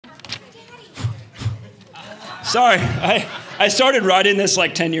Sorry, I started writing this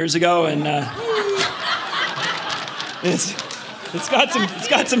like 10 years ago, and it's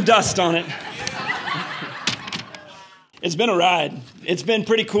got some dust on it. It's been a ride. It's been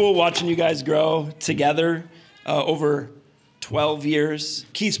pretty cool watching you guys grow together over 12 years.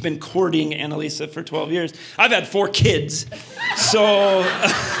 Keith's been courting Annalisa for 12 years. I've had 4 kids. So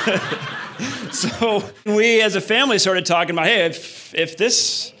we as a family started talking about, hey, if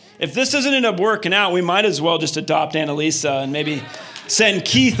this doesn't end up working out, we might as well just adopt Annalisa and maybe send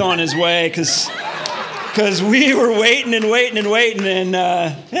Keith on his way, because we were waiting and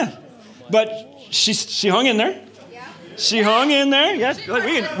yeah. But she hung in there. She hung in there. Yes,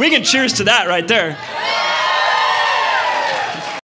 we can cheers to that right there.